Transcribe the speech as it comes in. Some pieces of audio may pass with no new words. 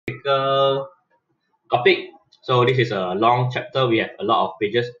electrical topic. So this is a long chapter. We have a lot of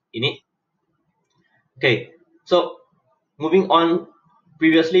pages in it. Okay, so moving on.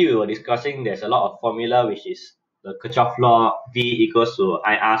 Previously, we were discussing there's a lot of formula, which is the Kirchhoff law, V equals to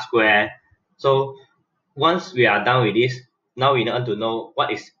IR square. So once we are done with this, now we need to know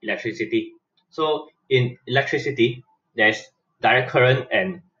what is electricity. So in electricity, there's direct current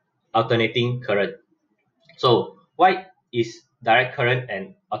and alternating current. So what is direct current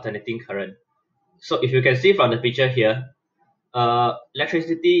and alternating current? So if you can see from the picture here,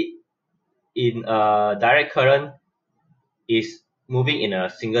 electricity in direct current is moving in a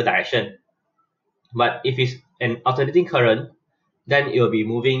single direction. But if it's an alternating current, then it will be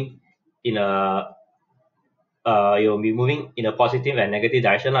moving in a positive and negative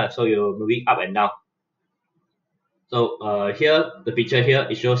direction. So you're moving up and down. So here, the picture here,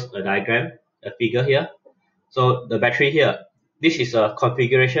 it shows a diagram, a figure here. So the battery here, this is a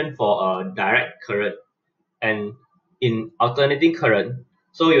configuration for a direct current. And in alternating current,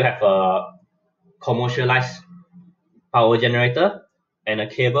 so you have a commercialized power generator and a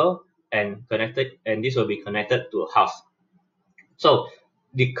cable and this will be connected to a house. So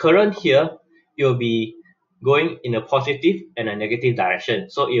the current here, it will be going in a positive and a negative direction.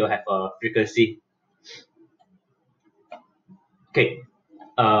 So it will have a frequency. Okay,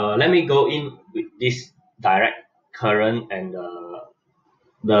 let me go in with this direct current and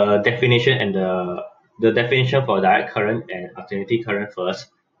the definition and the definition for direct current and alternating current first.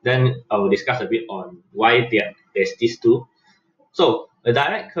 Then I will discuss a bit on why there's these two. So a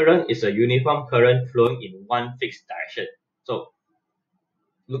direct current is a uniform current flowing in one fixed direction. So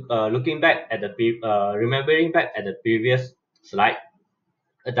remembering back at the previous slide,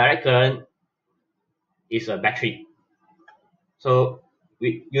 a direct current is a battery. So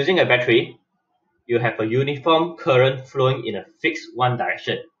using a battery, you have a uniform current flowing in a fixed one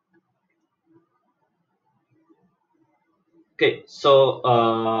direction. Okay, so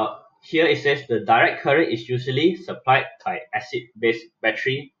here it says the direct current is usually supplied by acid-base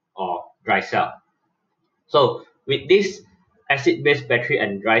battery or dry cell. So with this acid-base battery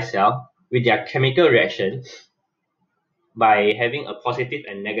and dry cell, with their chemical reaction, by having a positive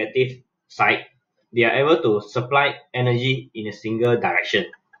and negative side, they are able to supply energy in a single direction.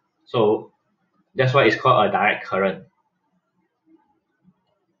 So that's why it's called a direct current.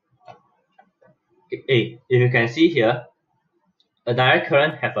 Okay, if you can see here, a direct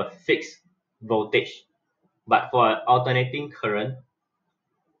current have a fixed voltage, but for an alternating current,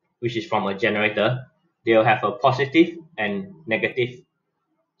 which is from a generator, they will have a positive and negative.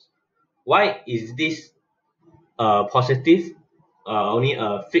 Why is this positive only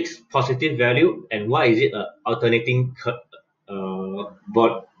a fixed positive value, and why is it a alternating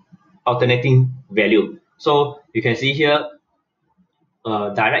value? So you can see here,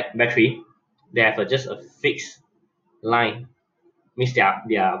 direct battery, they have just a fixed line, means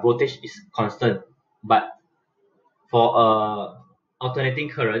their voltage is constant. But for alternating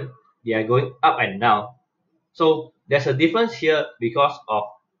current, they are going up and down. So there's a difference here because of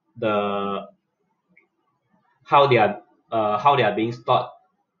the how they are being stored,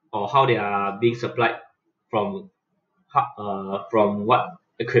 or how they are being supplied from what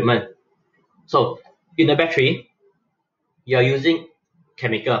equipment. So in a battery, you are using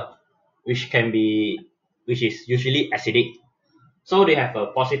chemical, which is usually acidic. So they have a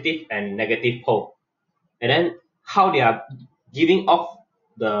positive and negative pole, and then how they are giving off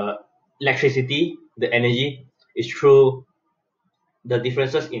the electricity, the energy, is through the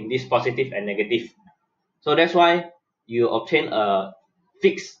differences in this positive and negative. So that's why you obtain a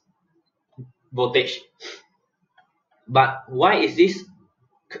fixed voltage. But why is this?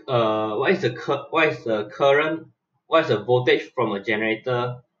 What is the voltage from a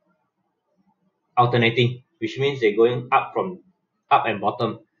generator alternating, which means they're going up and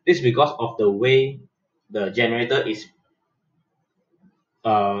bottom? This is because of the way the generator is.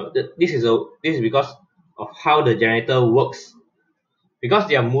 This is because of how the generator works. Because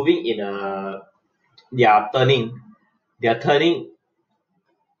they are moving in a, they are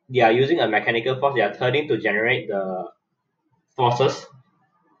using a mechanical force. They are turning to generate the forces.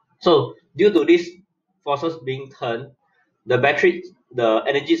 So due to these forces being turned, the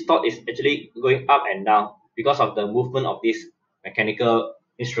energy stored is actually going up and down because of the movement of this mechanical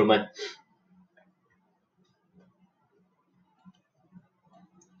instrument.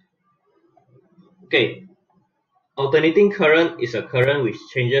 Okay, alternating current is a current which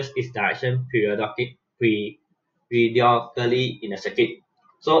changes its direction periodically in a circuit.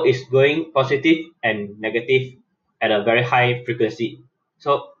 So it's going positive and negative at a very high frequency.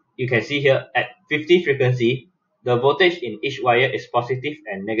 So you can see here at 50 frequency, the voltage in each wire is positive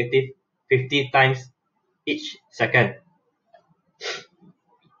and negative 50 times each second.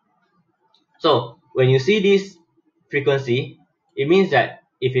 So when you see this frequency, it means that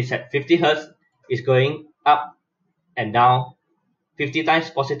if it's at 50 hertz, it's going up and down 50 times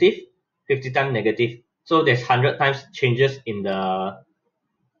positive, 50 times negative. So there's 100 times changes in the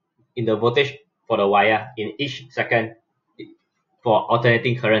voltage for the wire in each second for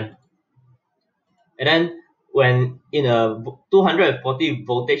alternating current. And then when in a 240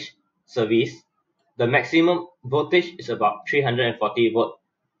 voltage service, the maximum voltage is about 340 volt.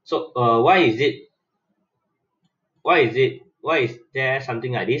 So why is there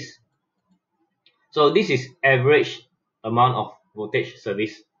something like this? So this is average amount of voltage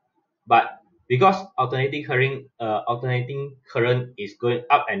service, but because alternating current is going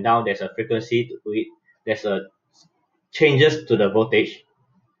up and down, there's a frequency to it, there's a changes to the voltage.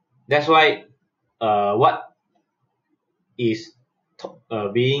 That's why what is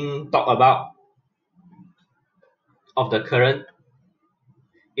being talked about of the current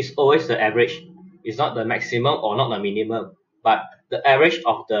is always the average. It's not the maximum or not the minimum, but the average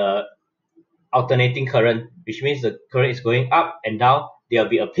of the alternating current, which means the current is going up and down. There'll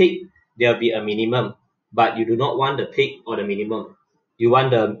be a peak, there'll be a minimum, but you do not want the peak or the minimum. You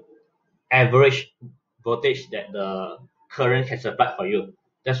want the average voltage that the current can supply for you.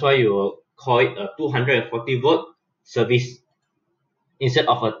 That's why you will call it a 240 volt service instead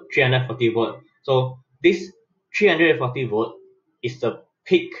of a 340 volt. So this 340 volt is the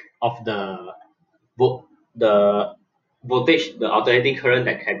peak of the voltage, the alternating current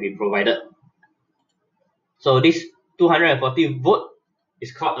that can be provided. So this 240 volt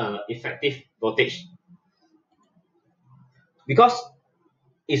is called an effective voltage because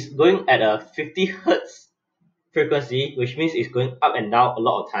it's going at a 50 hertz frequency, which means it's going up and down a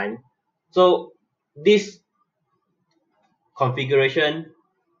lot of time. So this configuration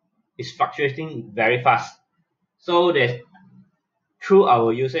is fluctuating very fast. So there's through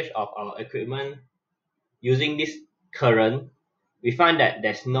our usage of our equipment using this current, we find that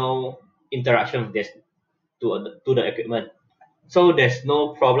there's no interaction to the equipment. So there's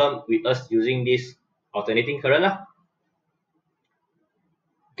no problem with us using this alternating current.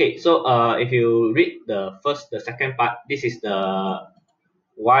 Okay, so if you read the second part, this is the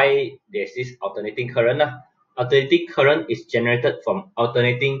why there's this alternating current. Alternating current is generated from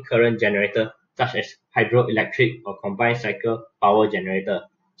alternating current generator, such as hydroelectric or combined cycle power generator.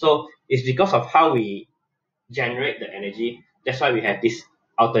 So it's because of how we generate the energy. That's why we have this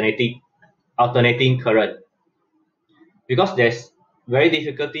alternating current. Because there's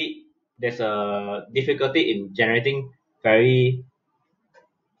a difficulty in generating a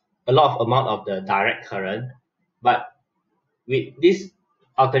lot of amount of the direct current, but with this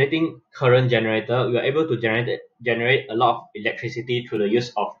alternating current generator, we are able to generate a lot of electricity through the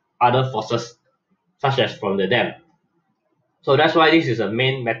use of other forces, such as from the dam. So that's why this is a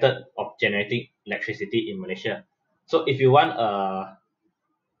main method of generating electricity in Malaysia. So if you want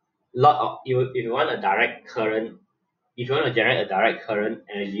if you want a direct current, if you want to generate a direct current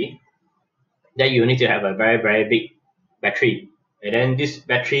energy, then you need to have a very big battery, and then this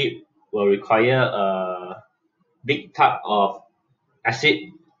battery will require a big tub of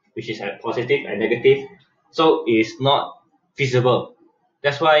acid, which is at positive and negative, so it's not feasible.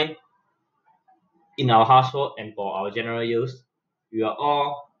 That's why in our household and for our general use, we are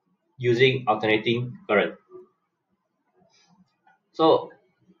all using alternating current. So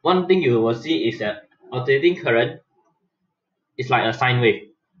one thing you will see is that alternating current is like a sine wave,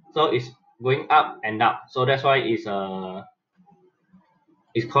 so it's going up and down. So that's why it's called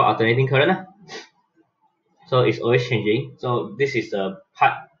alternating current. So it's always changing. So this is the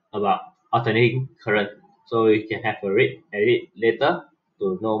part about alternating current. So you can have a read at it later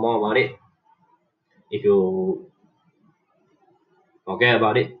to know more about it if you forget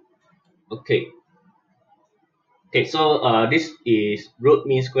about it. Okay. Okay, so this is root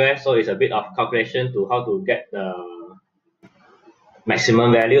mean square. So it's a bit of calculation to how to get the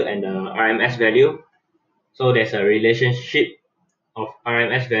maximum value and the RMS value. So there's a relationship of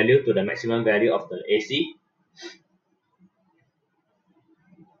RMS value to the maximum value of the AC.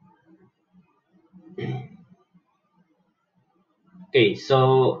 Okay,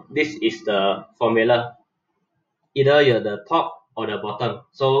 so this is the formula. Either you're the top or the bottom.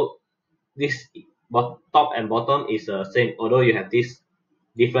 So this top and bottom is the same, although you have these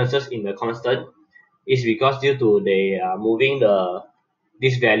differences in the constant. It's because due to they are moving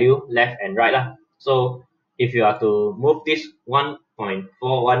this value left and right. So if you are to move this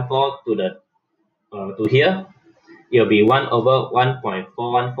 1.414 to here, it will be 1 over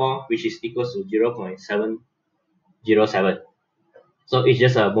 1.414, which is equals to 0.7 0.07. So it's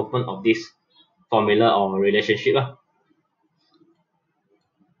just a movement of this formula or relationship.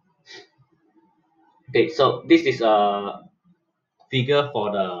 Okay, so this is a figure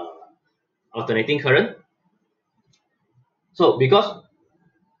for the alternating current. So because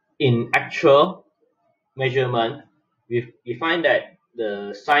in actual measurement, we find that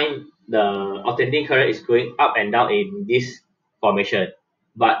the alternating current is going up and down in this formation,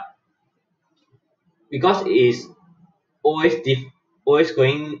 but because it is always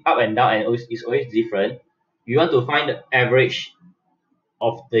going up and down and is always different, we want to find the average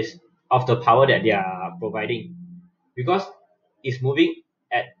of the power that they are providing. Because it's moving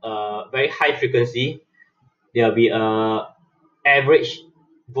at a very high frequency, there will be a average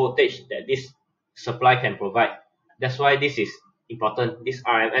voltage that this supply can provide. That's why this is important, this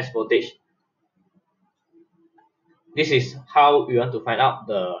RMS voltage. This is how we want to find out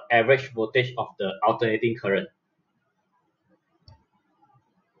the average voltage of the alternating current.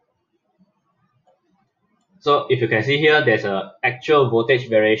 So if you can see here, there's a actual voltage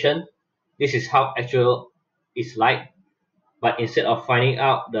variation. This is how actual is like, but instead of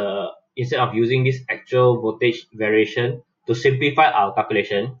using this actual voltage variation to simplify our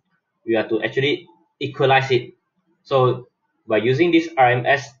calculation, we have to actually equalize it. So by using this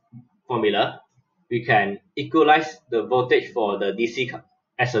RMS formula, we can equalize the voltage for the DC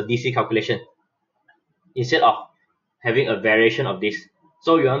as a DC calculation instead of having a variation of this.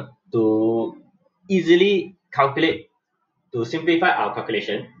 So we want to easily calculate, to simplify our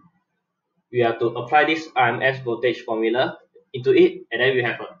calculation, we have to apply this RMS voltage formula into it, and then we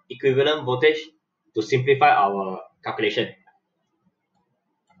have an equivalent voltage to simplify our calculation.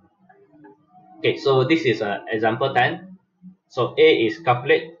 Okay, so this is example 10. So A is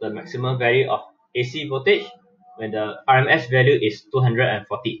calculate the maximum value of AC voltage when the RMS value is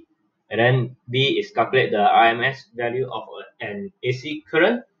 240. And then B is calculate the RMS value of an AC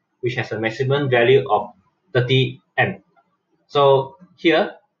current which has a maximum value of 30 amp. So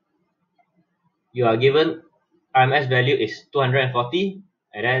here you are given RMS value is 240,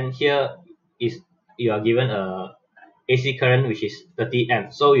 and then here is you are given a AC current which is 30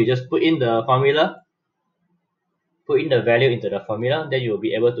 amp. So you just put in the formula, put in the value into the formula, then you will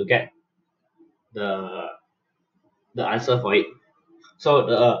be able to get the answer for it. So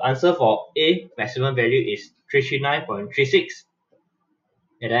the answer for A maximum value is 339.36,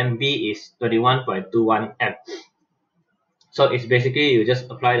 and then B is 21.21 amp. So it's basically you just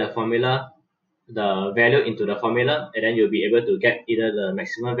apply the formula, the value into the formula, and then you'll be able to get either the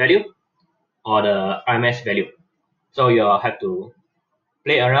maximum value or the RMS value. So you'll have to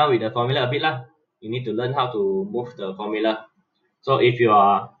play around with the formula a bit lah. You need to learn how to move the formula. So if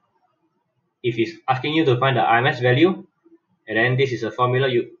it's asking you to find the RMS value, and then this is a formula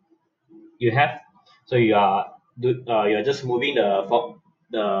you have, so you're just moving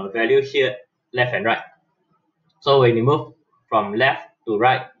the value here left and right. So when you move from left to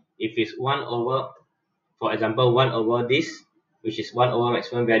right, if it's 1 over, for example, 1 over this, which is 1 over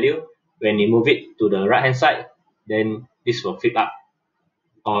maximum value, when you move it to the right hand side, then this will flip up.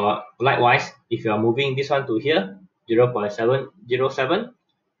 Or likewise, if you are moving this one to here, 0.707,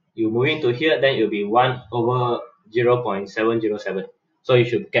 you moving to here, then it will be 1 over 0.707. So you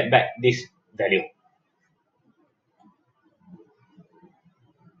should get back this value.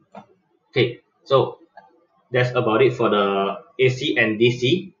 Okay, so that's about it for the AC and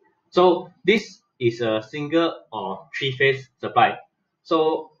DC. So this is a single or three-phase supply.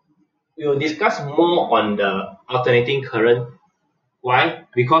 So we will discuss more on the alternating current. Why?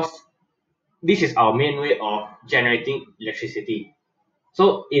 Because this is our main way of generating electricity.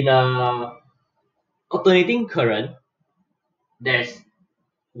 So in a alternating current, there's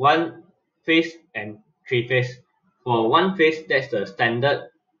one phase and three phase. For one phase, that's the standard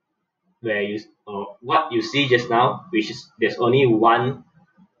where what you see just now, which is there's only one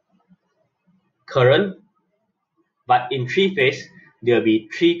current, but in three phase there will be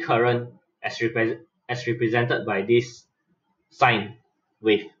three current as represented by this sine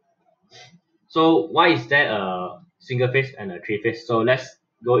wave. So why is there a single phase and a three phase? So let's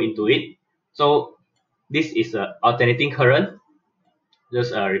go into it. So this is a alternating current.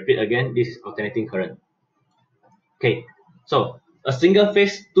 Just repeat again, this is alternating current. Okay, so a single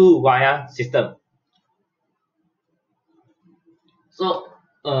phase two wire system. So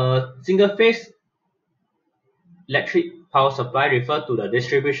a single phase electric power supply refers to the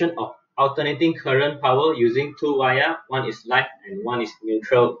distribution of alternating current power using two wire. One is live and one is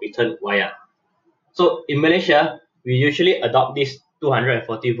neutral return wire. So in Malaysia, we usually adopt this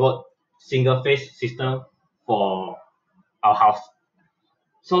 240 volt single phase system for our house.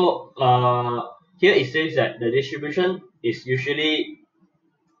 So here it says that the distribution is usually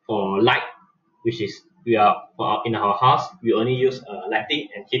for light, which is in our house we only use lighting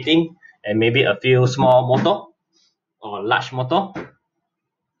and heating and maybe a few small motor or large motor.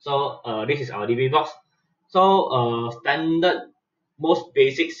 So this is our DB box. So standard most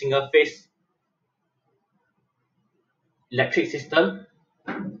basic single phase electric system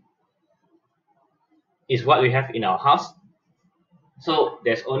is what we have in our house. So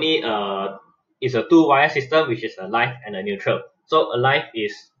there's only it's a two wire system, which is a live and a neutral. So a live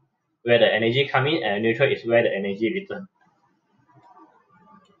is where the energy come in and a neutral is where the energy return.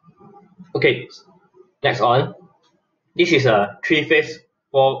 Okay, next on. This is a three-phase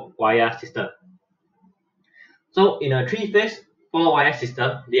four wire system. So in a three-phase four wire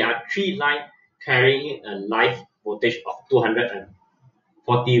system, there are three lines carrying a live voltage of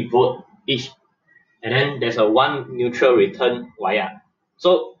 240 volt each, and then there's a one neutral return wire.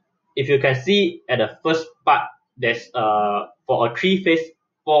 So if you can see at the first part, there's for a three-phase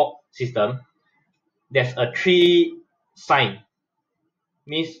four system, there's a three sign,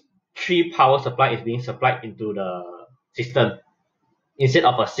 means three power supply is being supplied into the system instead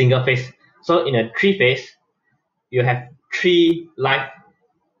of a single phase. So in a three phase, you have three live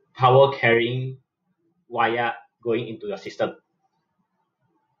power carrying wire going into your system.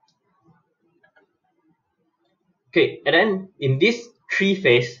 Okay, and then in this three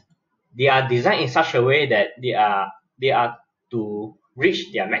phase, they are designed in such a way that they are to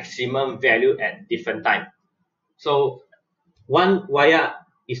reach their maximum value at different time. So one wire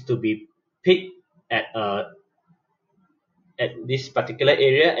is to be picked at this particular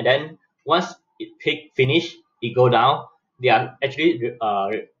area, and then once it finish, it go down. They are actually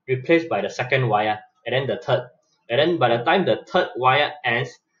replaced by the second wire, and then the third. And then by the time the third wire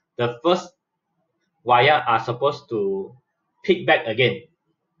ends, the first wire are supposed to pick back again.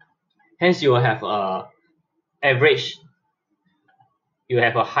 Hence, you will have a average. You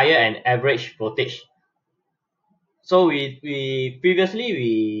have a higher and average voltage. So we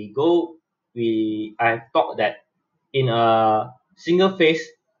previously I thought that in a single phase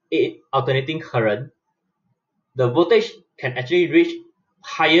alternating current, the voltage can actually reach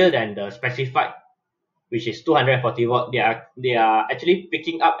higher than the specified, which is 240 watt. They are actually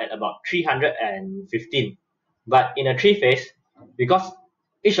picking up at about 315. But in a three phase, because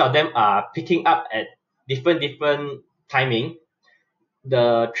each of them are picking up at different timing,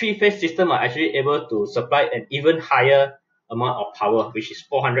 the three phase system are actually able to supply an even higher amount of power, which is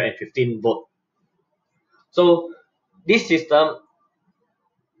 415 volt. So this system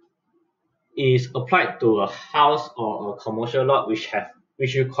is applied to a house or a commercial lot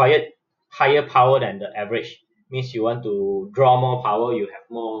which required higher power than the average. Means you want to draw more power, you have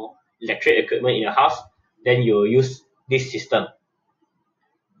more electric equipment in your house, then you use this system.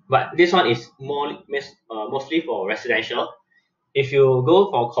 But this one is mostly for residential. If you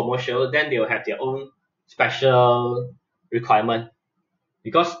go for commercial, then they will have their own special requirement,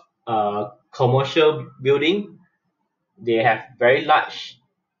 because commercial building, they have very large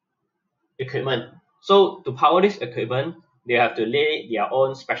equipment. So to power this equipment, they have to lay their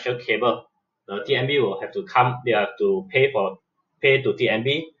own special cable. The TMB will have to come. They have to pay to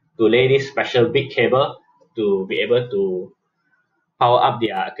TMB to lay this special big cable to be able to power up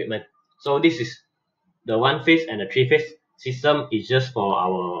their equipment. So this is the one phase and the three phase system is just for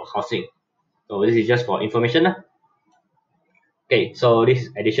our housing. So this is just for information. Okay, so this is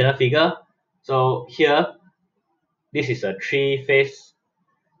additional figure. So here, this is a three phase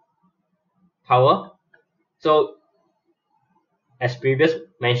power. So as previous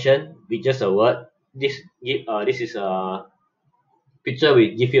mentioned, with just a word, this is a picture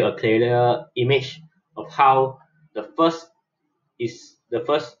will give you a clearer image of how the first phase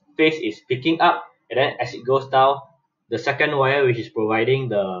is picking up, and then as it goes down, the second wire, which is providing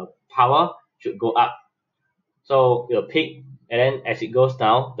the power, should go up. So it will pick, and then as it goes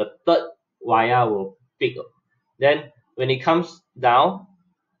down, the third wire will pick. Then when it comes down,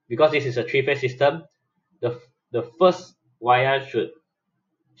 because this is a three phase system, the first wire should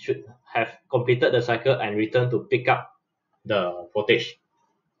have completed the cycle and return to pick up the voltage.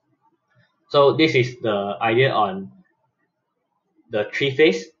 So this is the idea on the three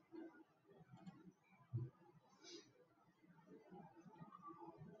phase.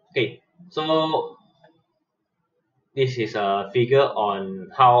 Okay, so this is a figure on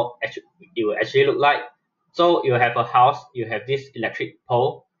how it will actually look like. So you have a house, you have this electric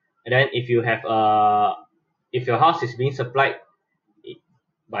pole, and then if your house is being supplied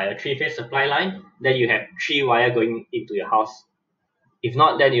by a three phase supply line, then you have three wire going into your house. If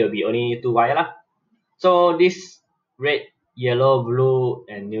not, then it will be only two wire lah. So this red yellow, blue,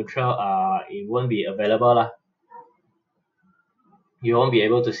 and neutral, it won't be available lah. You won't be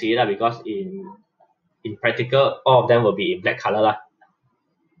able to see it lah, because in practical, all of them will be in black color lah.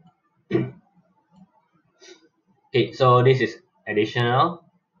 Okay, so this is additional.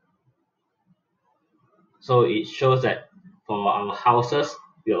 So it shows that for our houses,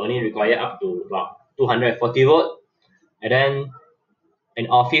 we only require up to about 240 volt, and then in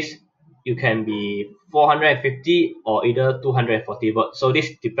office, you can be 450 or either 240 volt. So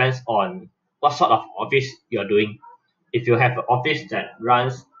this depends on what sort of office you're doing. If you have an office that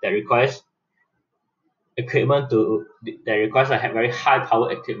requires equipment that requires a very high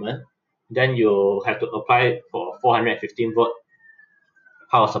power equipment, then you have to apply for 415 volt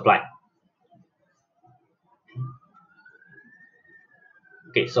power supply.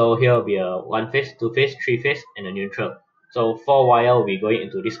 Okay, so here will be a one phase, two phase, three phase, and a neutral. So 4 wire will be going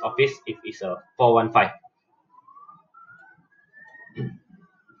into this office if it's a 415.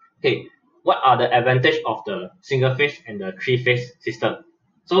 Okay, what are the advantage of the single phase and the three phase system?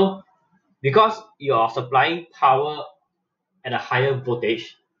 So because you are supplying power at a higher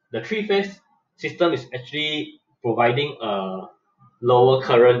voltage, the three phase system is actually providing a lower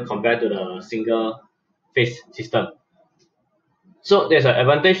current compared to the single phase system. So there's an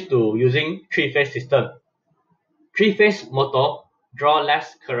advantage to using three phase system. Three phase motor draw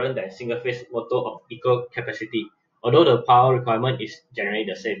less current than single phase motor of equal capacity, although the power requirement is generally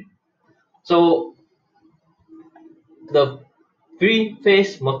the same. So the three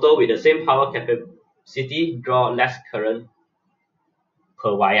phase motor with the same power capacity draw less current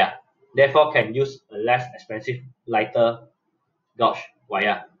per wire, therefore can use a less expensive, lighter gauge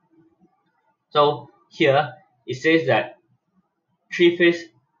wire. So here it says that three phase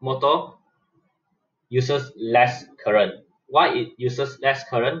motor uses less current. Why it uses less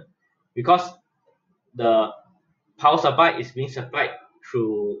current? Because the power supply is being supplied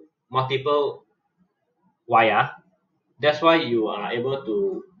through multiple wire. That's why you are able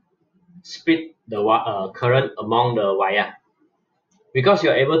to split the current among the wire. Because you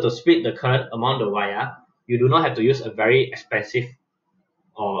are able to split the current among the wire, you do not have to use a very expensive,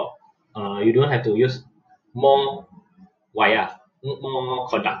 or you don't have to use more wire, more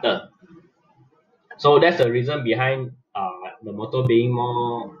conductor. So that's the reason behind the motor being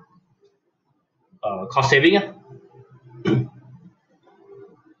more cost saving.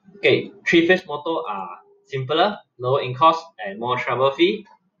 Okay, three phase motor are simpler, lower in cost, and more trouble free,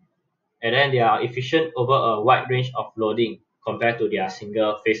 and then they are efficient over a wide range of loading compared to their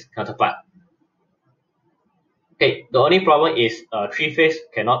single phase counterpart. Okay, the only problem is three phase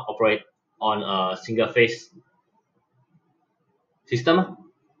cannot operate on a single phase system.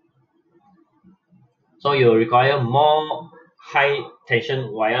 So you require more high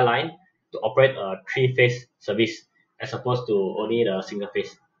tension wire line to operate a three phase service as opposed to only the single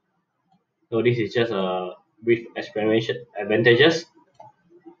phase. So this is just a brief explanation advantages.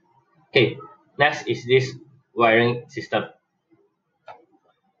 Okay, next is this wiring system.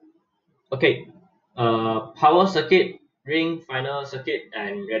 Okay, power circuit, ring final circuit,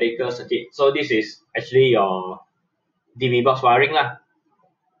 and radical circuit. So this is actually your DB box wiring lah.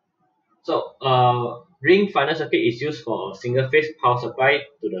 So ring final circuit is used for a single phase power supply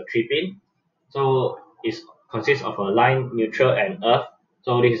to the 3-pin. So it consists of a line, neutral, and earth.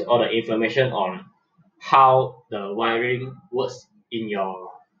 So this is all the information on how the wiring works in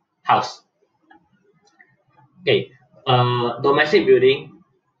your house. Okay, domestic building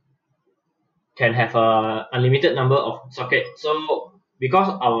can have a unlimited number of sockets. So because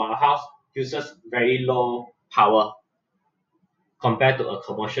our house uses very low power compared to a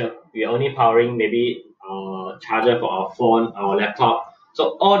commercial, we are only powering maybe our charger for our phone, our laptop.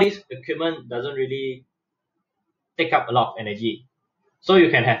 So all this equipment doesn't really take up a lot of energy. So you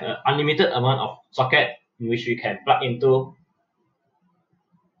can have an unlimited amount of socket in which you can plug into.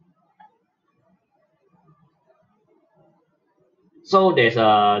 So there's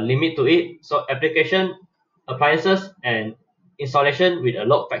a limit to it. So application, appliances, and installation with a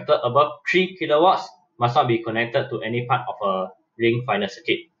load factor above 3 kilowatts must not be connected to any part of a ring final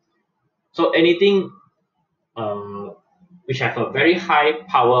circuit. So anything which have a very high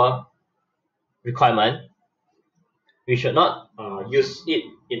power requirement, we should not use it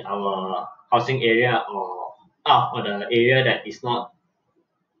in our housing area or the area that is not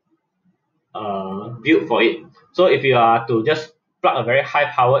built for it. So if you are to just plug a very high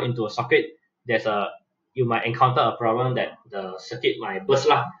power into a socket, you might encounter a problem that the circuit might burst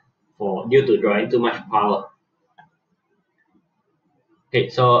due to drawing too much power. Okay,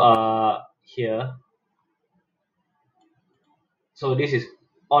 so here, so this is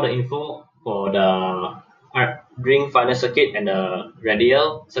all the info for the bring final circuit and the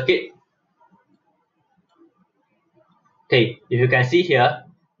radial circuit. Okay, if you can see here,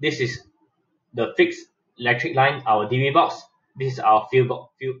 this is the fixed electric line, our DB box. This is our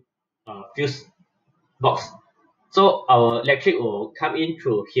fuse box. So our electric will come in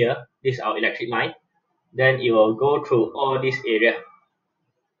through here. This is our electric line. Then it will go through all this area.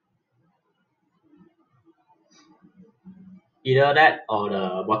 Either that or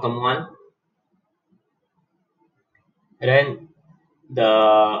the bottom one. And then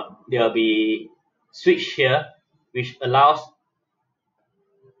there will be switch here, which allows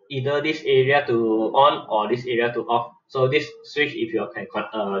either this area to on or this area to off. So this switch, if you can,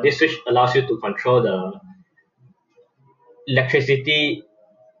 this switch allows you to control the electricity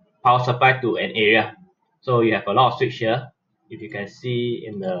power supply to an area. So you have a lot of switch here. If you can see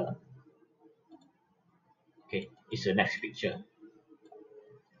in the, okay, it's the next picture.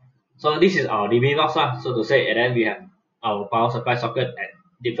 So this is our DB box, so to say, and then we have our power supply socket at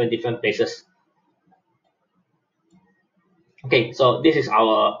different places. Okay, so this is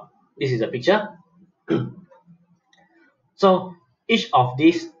a picture. So each of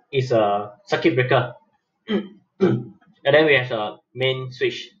these is a circuit breaker. And then we have a main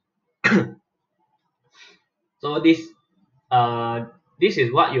switch. So this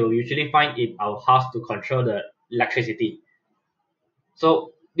is what you usually find in our house to control the electricity.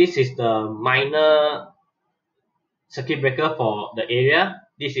 So this is the minor circuit breaker for the area.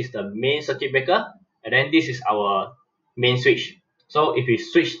 This is the main circuit breaker, and then this is our main switch. So if we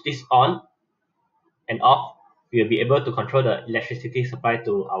switch this on and off, we will be able to control the electricity supply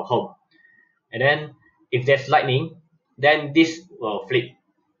to our home. And then if there's lightning, then this will flip.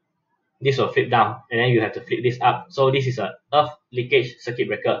 This will flip down, and then you have to flip this up. So this is a earth leakage circuit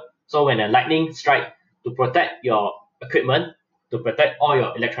breaker. So when a lightning strike, to protect your equipment, to protect all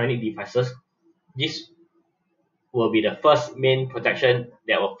your electronic devices, this will be the first main protection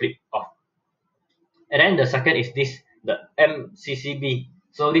that will flip off. And then the second is this, the MCCB.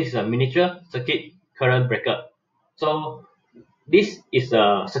 So this is a miniature circuit current breaker. So this is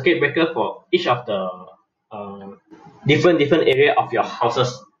a circuit breaker for each of the different area of your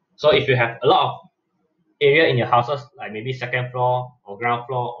houses. So if you have a lot of area in your houses, like maybe second floor or ground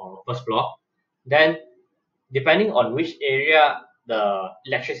floor or first floor, then depending on which area the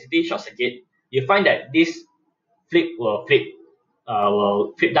electricity short circuit, you find that this will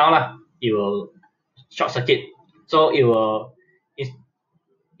flip down. It will short circuit. So it will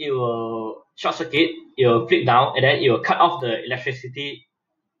short circuit, it will flip down, and then it will cut off the electricity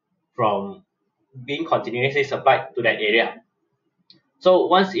from being continuously supplied to that area. So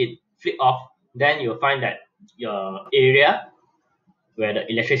once it flip off, then you'll find that your area where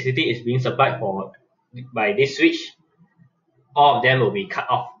the electricity is being supplied by this switch, all of them will be cut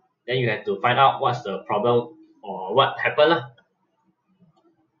off. Then you have to find out what's the problem or what happened.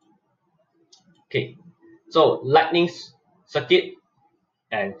 Okay, so lightning circuit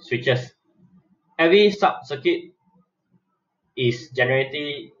and switches. Every sub-circuit is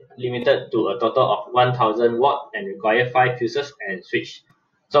generally limited to a total of 1000 watt and require 5 fuses and switch.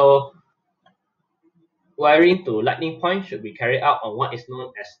 So wiring to lightning point should be carried out on what is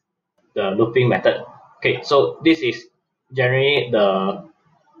known as the looping method. Okay, so this is generally the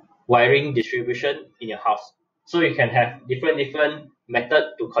wiring distribution in your house. So you can have different method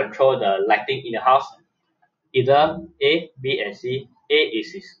to control the lighting in your house. Either A, B, and C. A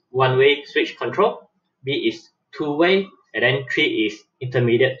is one-way switch control, B is two-way, and then 3 is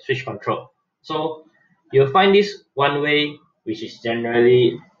intermediate switch control. So you'll find this one-way, which is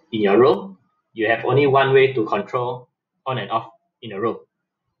generally in your room. You have only one way to control on and off in a room.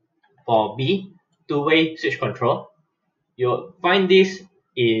 For B, two-way switch control, you'll find this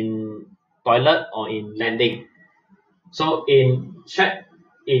in toilet or in landing. So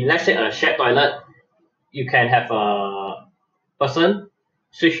let's say a shared toilet, you can have a person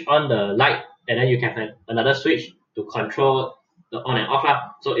switch on the light, and then you can have another switch to control the on and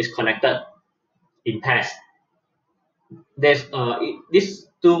off. So it's connected in pairs. There's this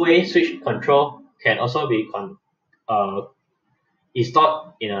two-way switch control can also be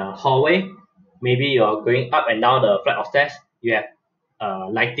installed in a hallway. Maybe you're going up and down the flight of stairs. You have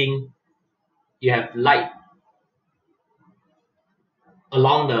lighting. You have light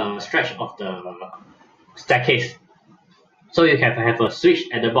along the stretch of the staircase. So you can have a switch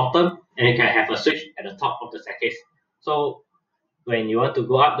at the bottom, and you can have a switch at the top of the staircase. So when you want to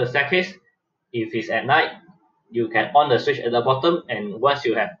go up the staircase, if it's at night, you can on the switch at the bottom, and once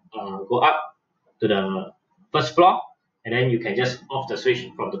you have go up to the first floor, and then you can just off the switch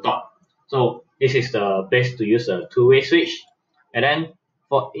from the top. So this is the place to use a two-way switch. And then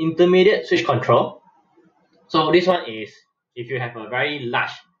for intermediate switch control, So this one is if you have a very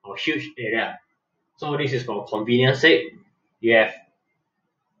large or huge area. So this is for convenience sake. You have,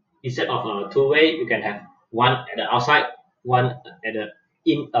 instead of a two-way, you can have one at the outside, one at the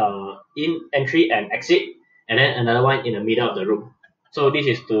in entry and exit, and then another one in the middle of the room. So this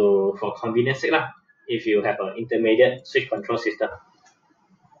is for convenience sake lah. If you have an intermediate switch control system.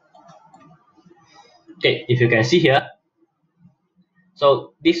 Okay, if you can see here,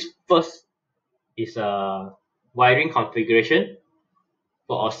 so this first is a wiring configuration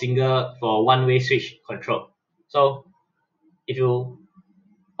for one-way switch control. So if you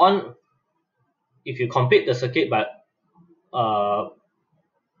complete the circuit by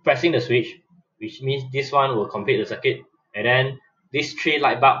pressing the switch, which means this one will complete the circuit, and then these three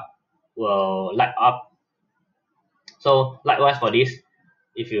light bulb will light up. So likewise for this,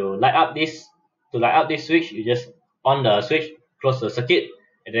 if you light up this switch, you just on the switch, close the circuit,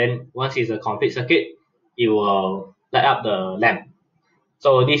 and then once it's a complete circuit, it will light up the lamp.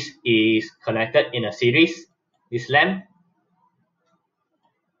 So this is connected in a series, this lamp.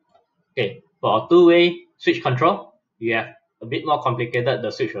 Okay, for a two-way switch control, you have a bit more complicated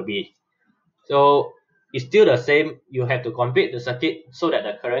the switch will be. So it's still the same, you have to complete the circuit so that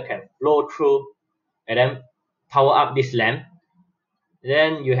the current can flow through and then power up this lamp.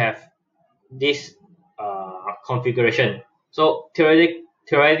 Then you have this configuration. So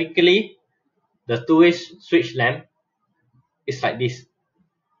theoretically, the two-way switch lamp is like this,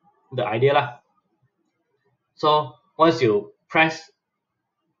 the idea lah. So once you press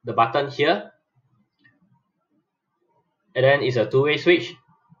the button here, and then it's a two-way switch,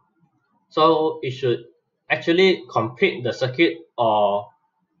 so it should actually complete the circuit or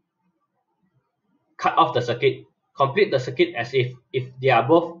cut off the circuit, complete the circuit as if they are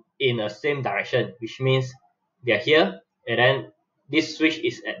both in the same direction, which means they are here, and then this switch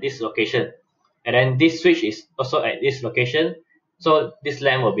is at this location, and then this switch is also at this location, so this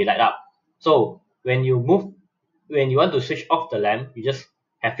lamp will be light up. So when you want to switch off the lamp, you just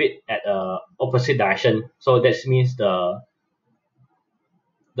have it at opposite direction. So that means the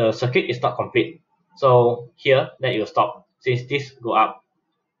circuit is not complete. So here, then it will stop since this go up.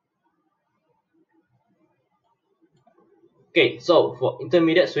 Okay, so for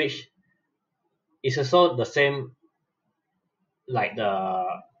intermediate switch, it's also the same like the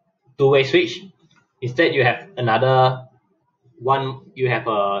two-way switch. Instead, you have another one. You have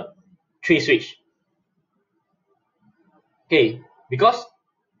a three switch. Okay, because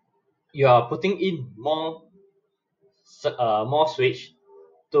you are putting in more switch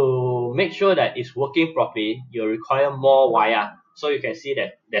to make sure that it's working properly, you require more wire. So you can see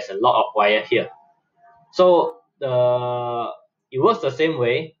that there's a lot of wire here. So it works the same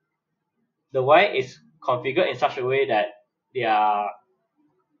way. The wire is configured in such a way that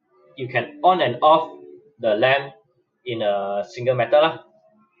you can on and off the lamp in a single metal lah.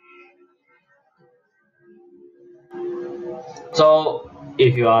 So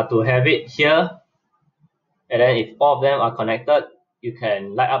if you are to have it here, and then if all of them are connected, you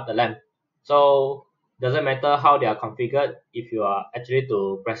can light up the lamp. So doesn't matter how they are configured, if you are actually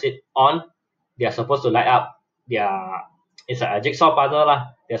to press it on, they are supposed to light up. It's like a jigsaw puzzle lah.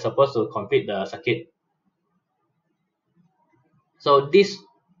 They are supposed to complete the circuit. So this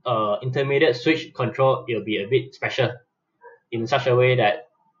intermediate switch control will be a bit special in such a way that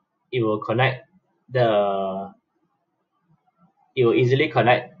it will easily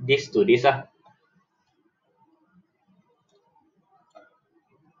connect this to this lah.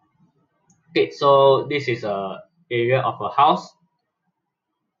 Okay, so this is a area of a house.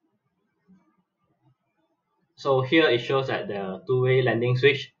 So here it shows that the two-way landing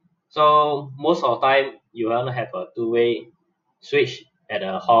switch. So most of the time you want to have a two-way switch at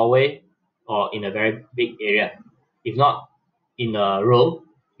a hallway or in a very big area. If not in a room,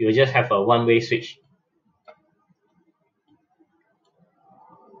 you just have a one-way switch.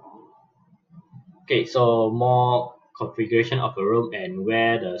 Okay, so more configuration of a room and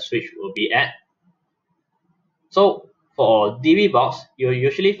where the switch will be at. So for DB box, you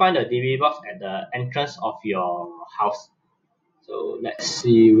usually find the DB box at the entrance of your house. So let's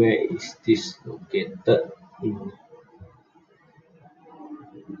see where is this located in.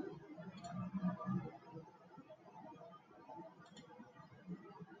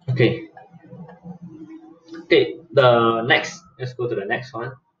 Okay, let's go to the next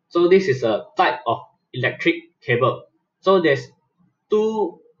one. So this is a type of electric cable. So there's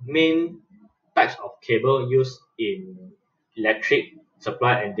two main types of cable used in electric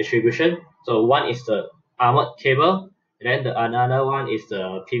supply and distribution. So one is the armored cable, and then another one is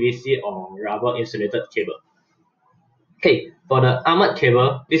the PVC or rubber insulated cable. Okay, for the armored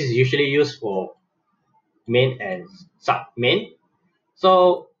cable, this is usually used for main and sub main.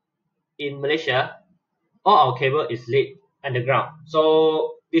 So in Malaysia, all our cable is laid underground.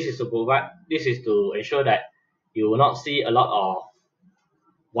 So this is to ensure that you will not see a lot of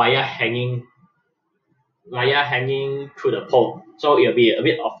wire hanging through the pole. So it'll be a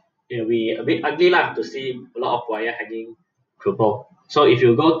bit ugly lah to see a lot of wire hanging through pole. So if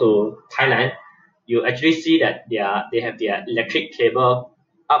you go to Thailand, you actually see that they have their electric cable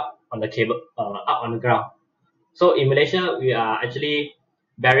up on the ground. So in Malaysia, we are actually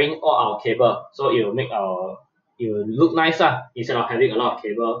burying all our cable, so it will look nice lah instead of having a lot of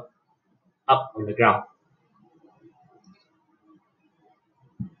cable up on the ground.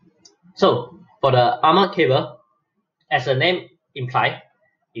 So for the armored cable, as the name implies,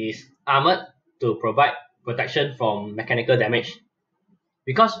 is armored to provide protection from mechanical damage.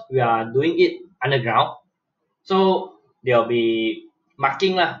 Because we are doing it underground, so there will be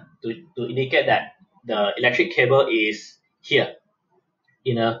marking lah to indicate that the electric cable is here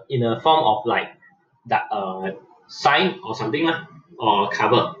in a form of like that sign or something lah, or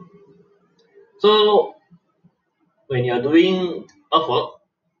cover. So when you're doing earthwork,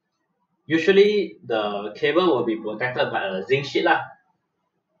 usually the cable will be protected by a zinc sheet lah.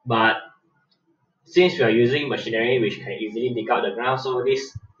 But since we are using machinery which can easily dig out the ground, so this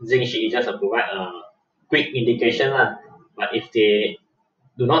zinc sheet is just to provide a quick indication lah. But if they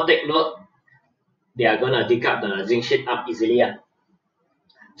do not take note, they are gonna dig up the zinc sheet up easily.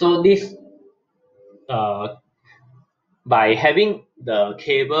 So this by having the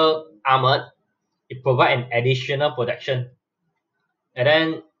cable armored, it provide an additional protection. And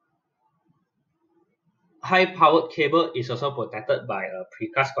then high powered cable is also protected by a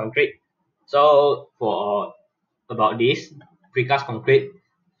precast concrete. So for about this precast concrete,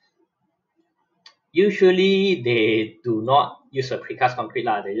 usually they do not use a precast concrete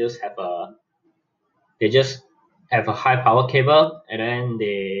lah. They just have a high power cable, and then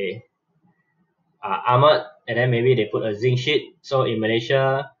they are armored, and then maybe they put a zinc sheet. So in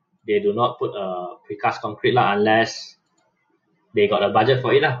Malaysia, they do not put a precast concrete lah unless they got a budget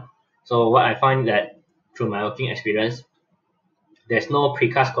for it lah. So what I find that through my working experience, there's no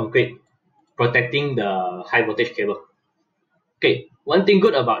precast concrete protecting the high voltage cable. Okay, one thing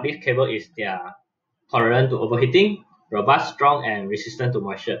good about this cable is they are tolerant to overheating, robust, strong, and resistant to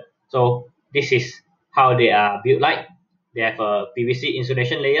moisture. So this is how they are built like. They have a PVC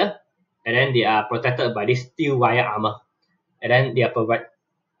insulation layer, and then they are protected by this steel wire armor. And then they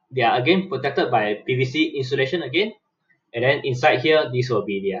are again protected by PVC insulation again. And then inside here, this will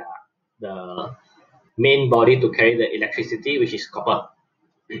be the main body to carry the electricity, which is copper.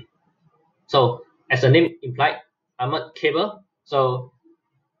 So as the name implied, armored cable. So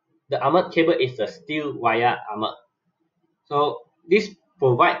the armored cable is the steel wire armor. So this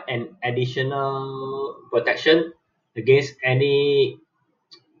provide an additional protection against any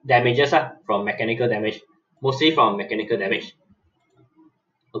damages from mechanical damage, mostly from mechanical damage.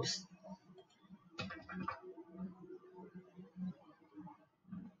 Oops.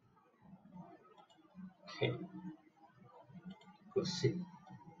 Okay. Proceed.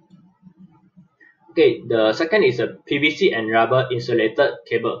 Okay, the second is a PVC and rubber insulated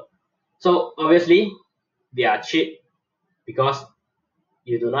cable. So obviously they are cheap because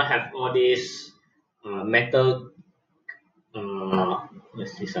you do not have all these metal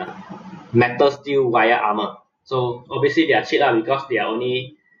metal steel wire armor. So obviously they are cheap because they are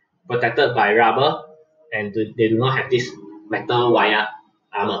only protected by rubber, and they do not have this metal wire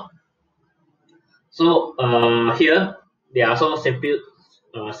armor. So here they are also simple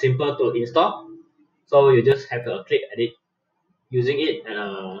to install. So you just have to click at it, using it at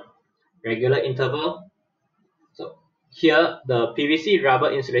a regular interval. So here the PVC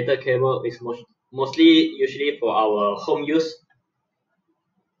rubber insulated cable is mostly usually for our home use.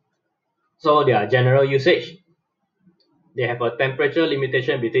 So their general usage, they have a temperature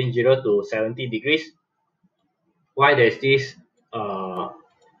limitation between 0 to 70 degrees. Why there's this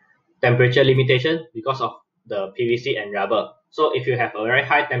temperature limitation? Because of the PVC and rubber. So if you have a very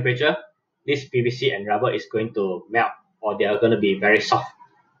high temperature, this PVC and rubber is going to melt, or they are going to be very soft.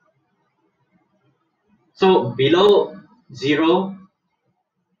 So below 0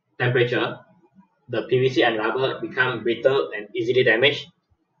 temperature, the PVC and rubber become brittle and easily damaged.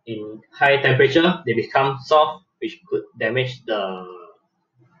 In high temperature, they become soft, which could damage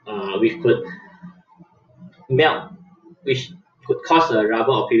which could melt, which could cause the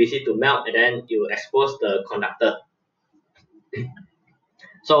rubber or PVC to melt, and then it will expose the conductor.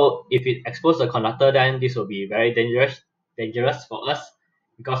 So if it exposes the conductor, then this will be very dangerous for us,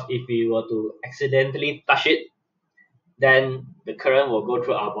 because if we were to accidentally touch it, then the current will go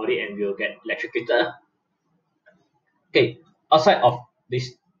through our body and we will get electrocuted. Okay, outside of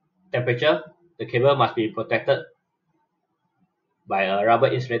this temperature, the cable must be protected by a rubber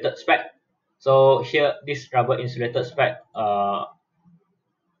insulated spec. So here, this rubber insulated spec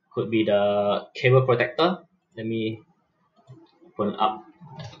could be the cable protector. Let me open up.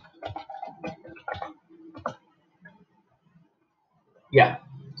 Yeah,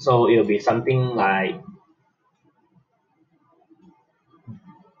 so it'll be something like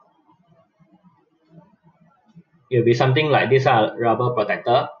this rubber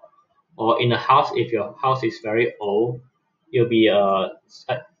protector, or in a house, if your house is very old, it'll be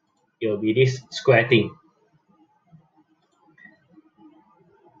it'll be this square thing.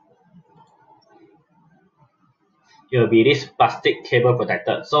 It will be this plastic cable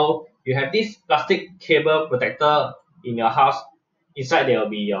protector. So you have this plastic cable protector in your house. Inside there will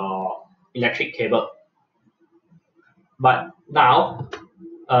be your electric cable. But now,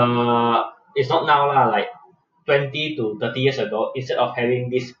 it's not now lah. Like 20 to 30 years ago, instead of having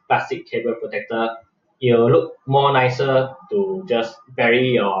this plastic cable protector, it will look more nicer to just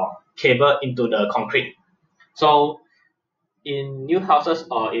bury your cable into the concrete. So in new houses,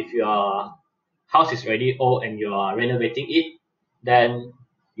 or if your house is already old and you are renovating it, then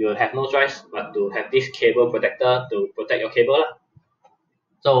you have no choice but to have this cable protector to protect your cable lah.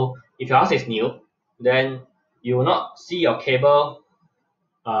 So if your house is new, then you will not see your cable.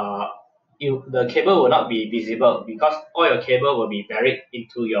 The cable will not be visible because all your cable will be buried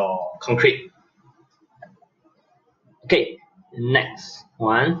into your concrete. Okay, next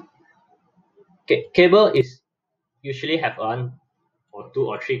one. Okay, cable is usually have one or two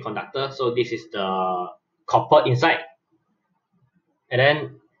or three conductors. So this is the copper inside. And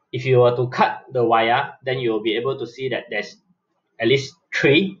then if you were to cut the wire, then you will be able to see that there's at least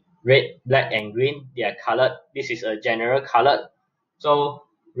three: red, black, and green. They are colored. This is a general colored. So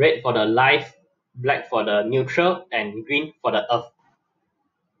red for the live, black for the neutral, and green for the earth.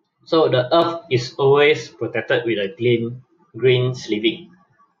 So the earth is always protected with a green sleeving.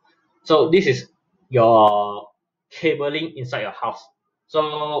 So this is your cabling inside your house.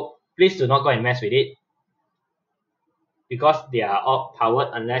 So please do not go and mess with it because they are all powered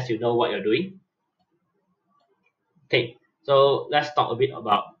unless you know what you're doing. Okay, so let's talk a bit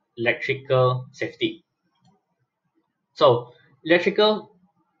about electrical safety. So electricity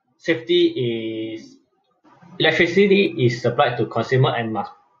is supplied to consumer and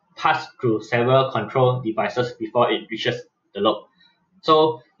must pass through several control devices before it reaches the load.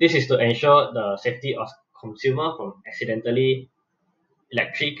 So this is to ensure the safety of consumer from accidentally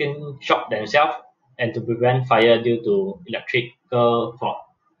electrical shock themselves and to prevent fire due to electrical fault.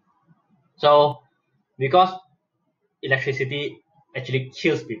 So because electricity actually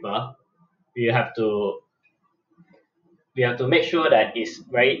kills people, we have to make sure that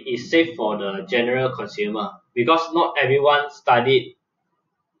it's safe for the general consumer, because not everyone studied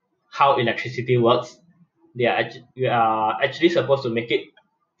how electricity works. We are actually supposed to make it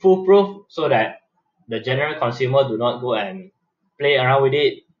foolproof so that the general consumer do not go and play around with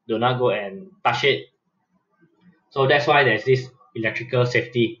it, do not go and touch it. So that's why there's this electrical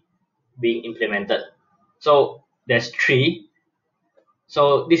safety being implemented. So there's three.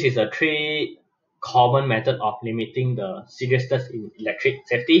 So this is a three common method of limiting the seriousness in electric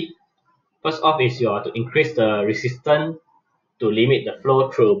safety. First off is you are to increase the resistance to limit the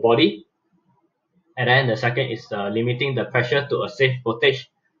flow through body. And then the second is limiting the pressure to a safe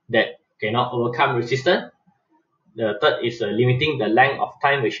voltage that cannot overcome resistance. The third is limiting the length of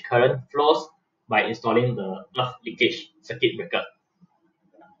time which current flows by installing the earth leakage circuit breaker.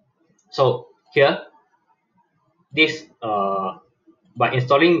 So here, this by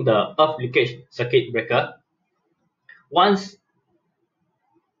installing the earth leakage circuit breaker, once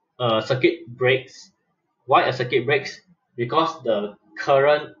a circuit breaks, why a circuit breaks? Because the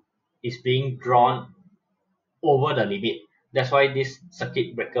current is being drawn over the limit. That's why this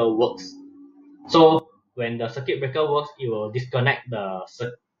circuit breaker works. So when the circuit breaker works, it will disconnect the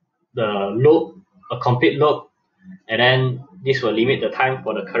loop, a complete loop, and then this will limit the time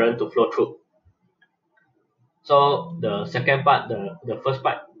for the current to flow through. So the second part, the first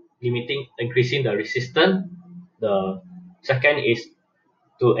part, increasing the resistance. The second is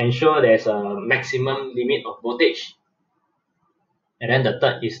to ensure there's a maximum limit of voltage. And then the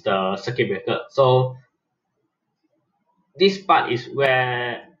third is the circuit breaker. So this part is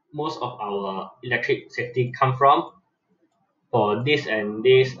where most of our electric safety come from. For this and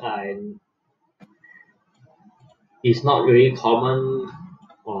this, and it's not really common,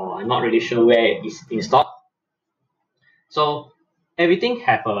 or I'm not really sure where it's installed. So everything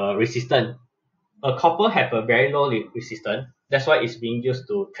have a resistance. A copper have a very low resistance. That's why it's being used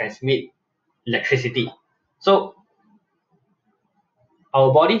to transmit electricity. So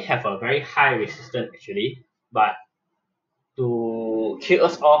our body have a very high resistance actually, but to kill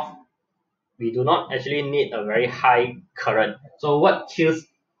us off, we do not actually need a very high current. So what kills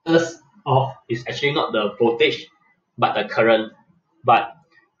us off is actually not the voltage, but the current. But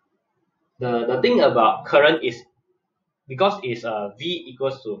the thing about current is because it's V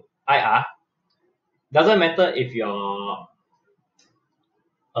equals to IR, doesn't matter if your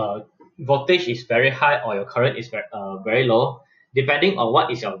uh, voltage is very high or your current is very low, depending on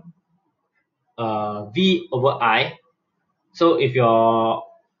what is your V over I. So if your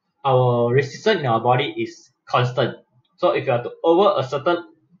our resistance in our body is constant, so if you are to over a certain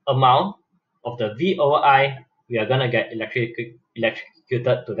amount of the V over I, we are gonna get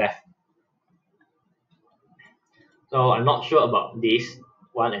electrocuted to death. So I'm not sure about this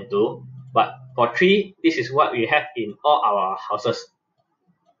 1 and 2, but for 3, this is what we have in all our houses.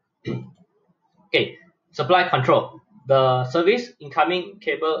 Okay, supply control. The service incoming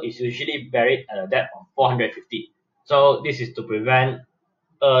cable is usually buried at a depth of 450. So this is to prevent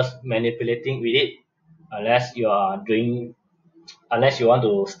us manipulating with it unless you want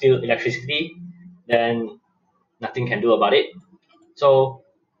to steal electricity, then nothing can do about it. So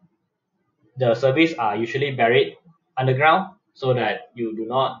the service are usually buried underground so that you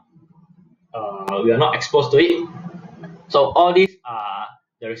are not exposed to it. So all these are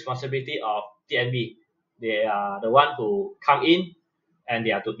the responsibility of TNB. They are the one who come in and they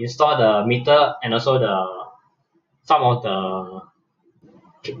have to install the meter and also some of the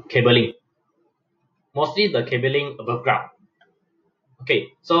cabling. Mostly the cabling above ground. Okay,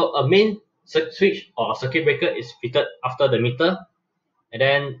 so a main switch or circuit breaker is fitted after the meter, and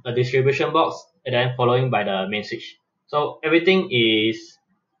then a distribution box, and then following by the main switch. So everything is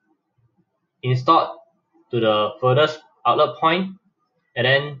installed to the furthest outlet point, and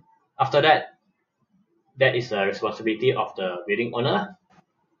then after that, that is the responsibility of the building owner.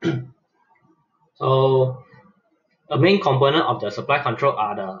 So a main component of the supply control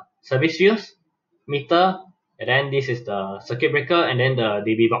are the service fuse, meter, and then this is the circuit breaker, and then the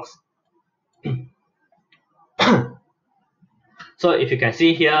DB box. So if you can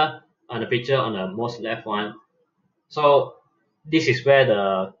see here on the picture on the most left one, so this is where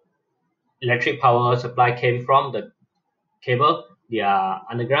the electric power supply came from, the cable, they are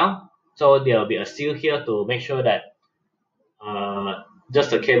underground. So there will be a seal here to make sure that just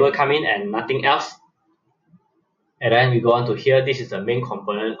the cable come in and nothing else. And then we go on to here, this is the main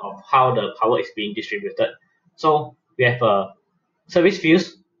component of how the power is being distributed. So we have a service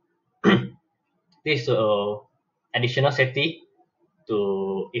fuse. This is additional safety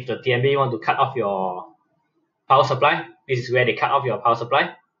to if the TNB want to cut off your power supply. This is where they cut off your power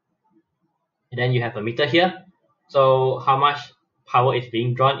supply. And then you have a meter here. So how much power is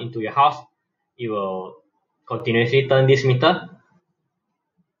being drawn into your house, you will continuously turn this meter.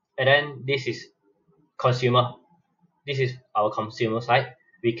 And then this is consumer. This is our consumer side.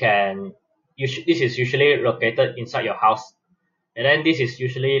 This is usually located inside your house. And then this is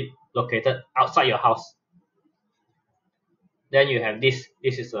usually located outside your house. Then you have this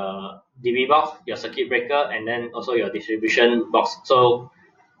is a DB box, your circuit breaker, and then also your distribution box. So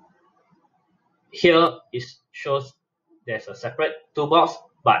here it shows there's a separate two box,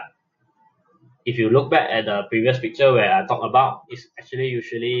 but if you look back at the previous picture where I talked about, it's actually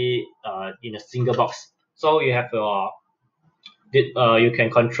usually in a single box. So you have you can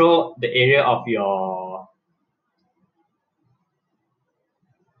control the area of your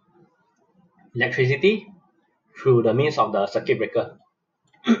electricity through the means of the circuit breaker.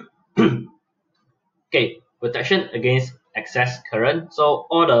 Okay, protection against excess current. So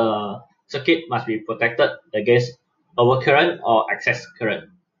all the circuit must be protected against overcurrent or excess current.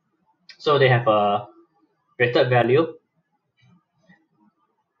 So they have a rated value.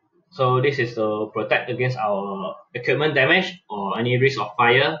 So this is to protect against our equipment damage or any risk of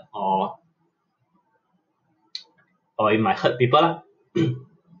fire or it might hurt people.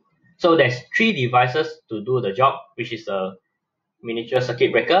 So there's 3 devices to do the job, which is the miniature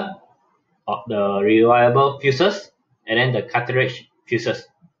circuit breaker, or the reliable fuses, and then the cartridge fuses.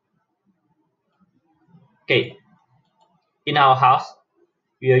 Okay, in our house,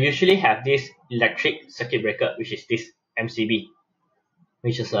 we will usually have this electric circuit breaker, which is this MCB,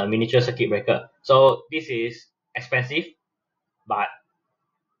 which is a miniature circuit breaker. So this is expensive, but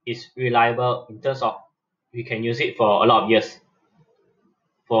it's reliable in terms of we can use it for a lot of years.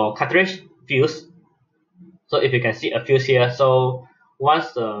 For cartridge fuse, so if you can see a fuse here, so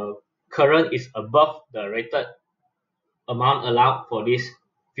once the current is above the rated amount allowed for this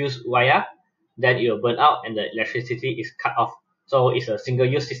fuse wire, then it will burn out and the electricity is cut off. So it's a single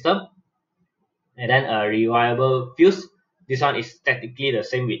use system. And then a reliable fuse, this one is technically the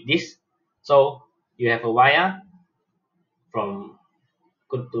same with this. So you have a wire from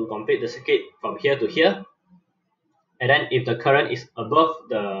to complete the circuit from here to here, and then if the current is above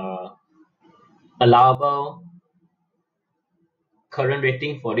the allowable current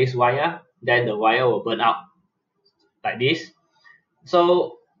rating for this wire, then the wire will burn out like this.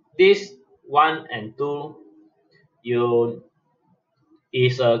 So this 1 and 2 you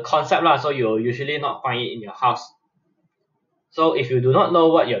is a concept lah, so you'll usually not find it in your house. So if you do not know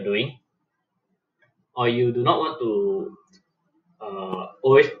what you're doing, or you do not want to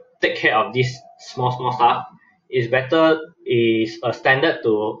always take care of this small stuff, it's better is a standard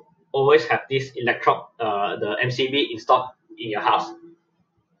to always have this electrode, the MCB installed in your house.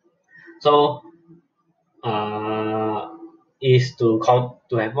 So is to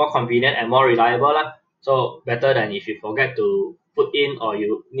have more convenient and more reliable lah. So better than if you forget to put in, or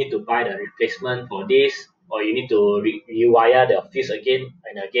you need to buy the replacement for this, or you need to rewire the fuse again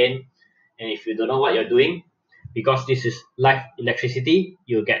and again. And if you don't know what you're doing, because this is live electricity,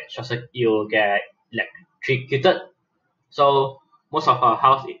 you get electrocuted. So most of our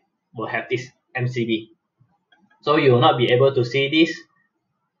house will have this MCB. So you will not be able to see this.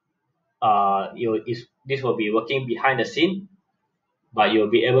 This will be working behind the scene, but you'll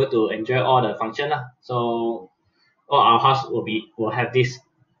be able to enjoy all the function lah. So all our house will have this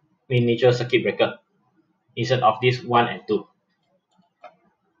miniature circuit breaker instead of this 1 and 2.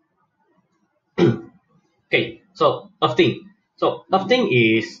 Okay, so earthing. So earthing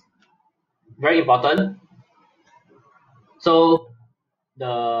is very important. So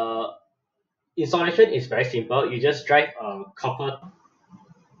the installation is very simple. You just drive a copper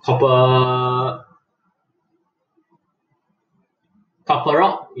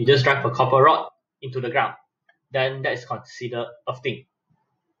rod. You just drive a copper rod into the ground. Then that is considered earthing.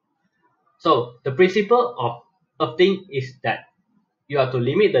 So the principle of earthing is that you have to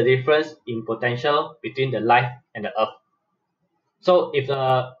limit the difference in potential between the live and the earth. So if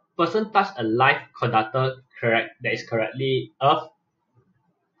the person touch a live conductor that is correctly earth,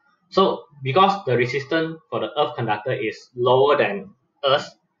 so because the resistance for the earth conductor is lower than earth,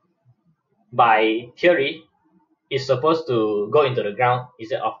 by theory, it's supposed to go into the ground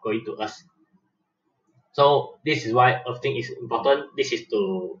instead of going to earth. So this is why earthing is important. This is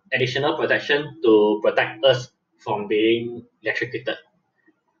to additional protection to protect us from being electrocuted.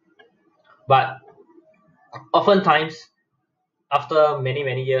 But oftentimes, after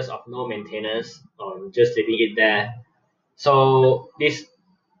many years of no maintenance or just leaving it there, so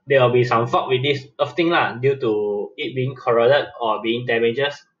there will be some fault with this earthing lah, due to it being corroded or being damaged.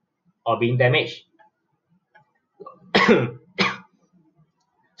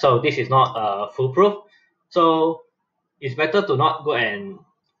 So this is not foolproof. So it's better to not go and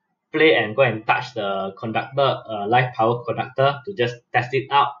play and go and touch the conductor, live power conductor, to just test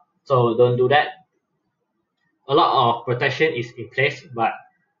it out. So don't do that. A lot of protection is in place, but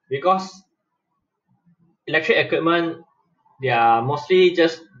because electric equipment, they are mostly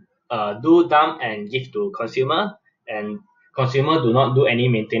just do dump and give to consumer, and consumer do not do any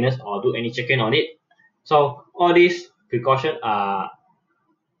maintenance or do any checking on it. So all these precautions are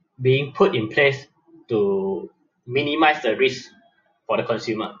being put in place to minimize the risk for the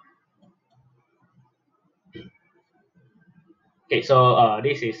consumer. Okay, so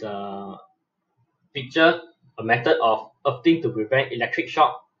this is a picture, a method of earthing to prevent electric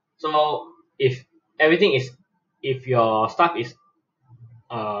shock. So if your stuff is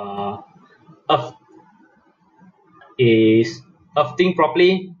earthing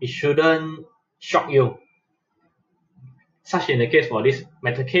properly, it shouldn't shock you. Such in the case for this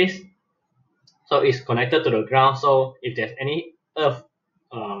metal case. So it's connected to the ground. So if there's any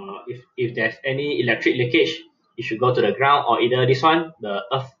if there's any electric leakage, it should go to the ground, or either this one, the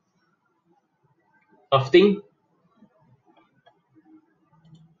earthing.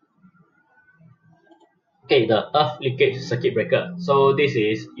 Okay, the earth leakage circuit breaker. So this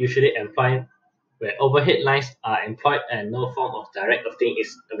is usually employed where overhead lines are employed and no form of direct earthing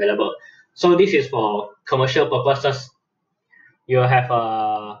is available. So this is for commercial purposes. You have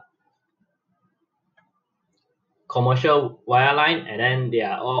a commercial wire line, and then they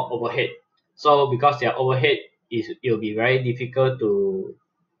are all overhead. So because they are overhead, it will be very difficult to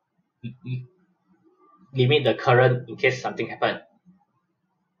limit the current in case something happens.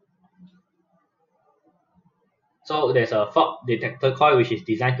 So there's a fault detector coil which is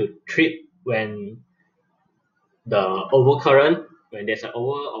designed to trip when the overcurrent, when there's an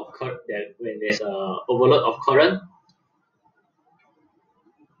overload of current.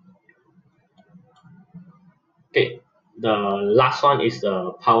 Okay, the last one is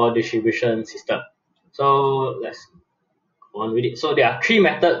the power distribution system. So let's on with it. So there are three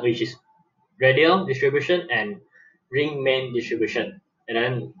methods, which is radial distribution and ring main distribution, and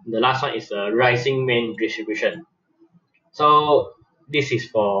then the last one is a rising main distribution. So this is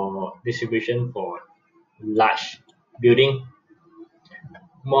for distribution for large building.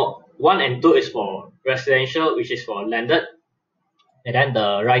 More, 1 and 2 is for residential, which is for landed, and then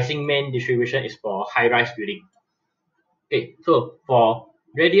the rising main distribution is for high-rise building. Okay, so for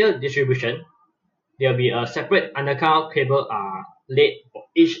radial distribution, there will be a separate underground cable laid for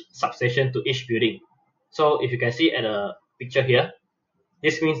each substation to each building. So if you can see at the picture here,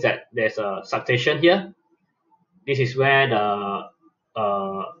 this means that there's a substation here. This is where the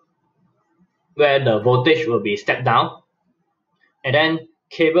voltage will be stepped down, and then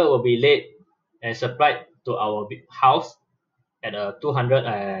cable will be laid and supplied to our house at a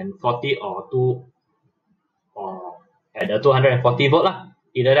 240 or at the 240 volt lah,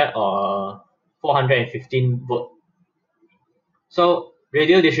 either that or 415 volt. So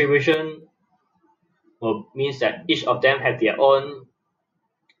radial distribution means that each of them have their own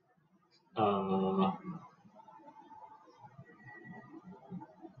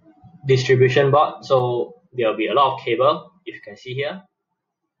distribution board. So there will be a lot of cable, if you can see here.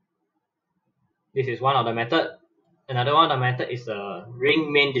 This is one of the method. Another one of the method is the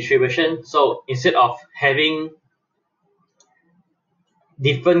ring main distribution. So instead of having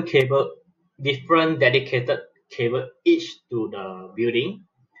different dedicated cable each to the building,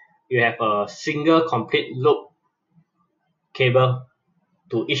 you have a single complete loop cable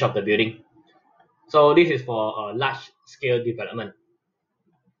to each of the building. So this is for a large scale development.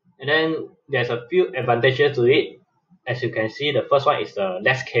 And then there's a few advantages to it. As you can see, the first one is the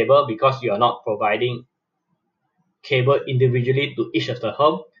less cable, because you are not providing cable individually to each of the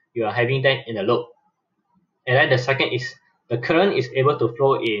home. You are having them in a loop. And then the second is the current is able to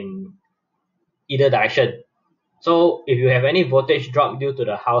flow in either direction. So if you have any voltage drop due to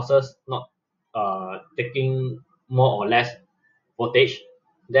the houses not taking more or less voltage,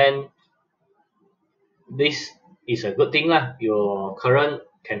 then this is a good thing lah. Your current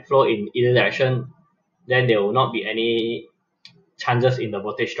can flow in either direction, then there will not be any chances in the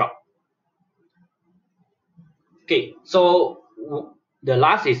voltage drop. Okay, so the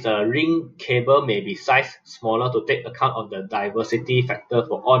last is the ring cable may be sized smaller to take account of the diversity factor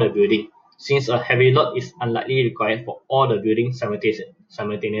for all the building, since a heavy load is unlikely required for all the buildings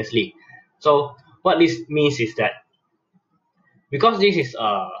simultaneously. So what this means is that because this is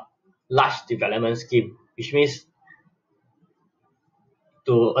a large development scheme, which means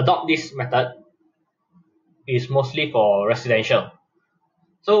to adopt this method is mostly for residential.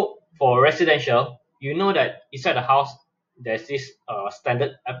 So for residential, you know that inside the house there's this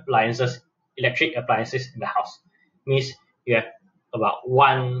standard appliances, electric appliances in the house. Means you have about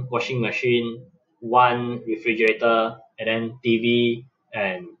one washing machine, one refrigerator, and then TV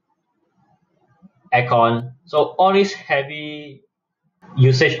and aircon. So all this heavy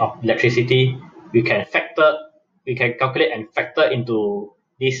usage of electricity, we can calculate and factor into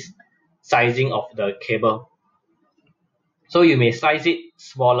this sizing of the cable. So you may size it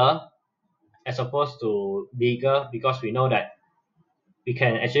smaller as opposed to bigger, because we know that we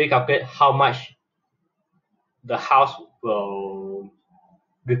can actually calculate how much the house will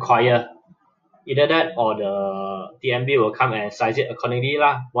require. Either that or the TMB will come and size it accordingly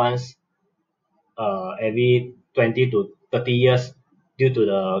lah, once every 20 to 30 years due to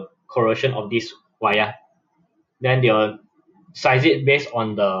the corrosion of this wire. Then they'll size it based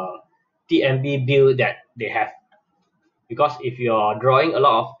on the TMB bill that they have. Because if you're drawing a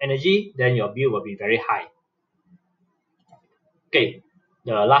lot of energy, then your bill will be very high. Okay,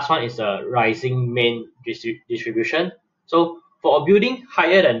 the last one is the rising main distribution. So for a building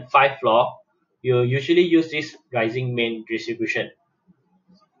higher than 5 floors, you usually use this rising main distribution.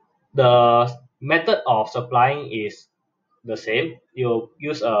 The method of supplying is the same. You'll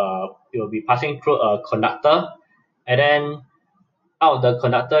be passing through a conductor, and then out of the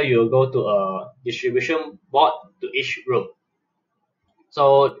conductor you'll go to a distribution board to each room.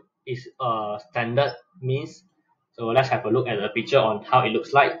 So it's a standard means. So let's have a look at the picture on how it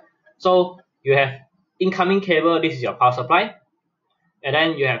looks like. So you have incoming cable, this is your power supply, and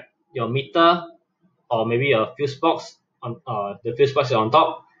then you have your meter or maybe a fuse box on the fuse box is on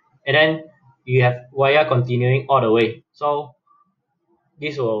top, and then you have wire continuing all the way. So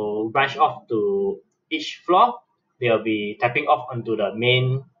this will branch off to each floor. They'll be tapping off onto the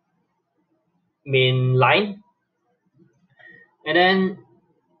main line, and then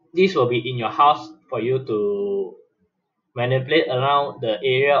this will be in your house for you to manipulate around the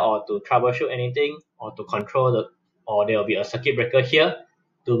area or to troubleshoot anything or to control or there will be a circuit breaker here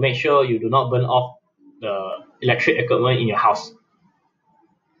to make sure you do not burn off the electric equipment in your house.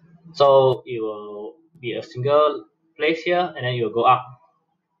 So it will be a single place here, and then you will go up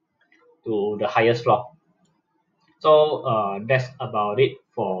to the highest floor. So that's about it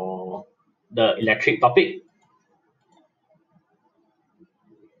for the electric topic.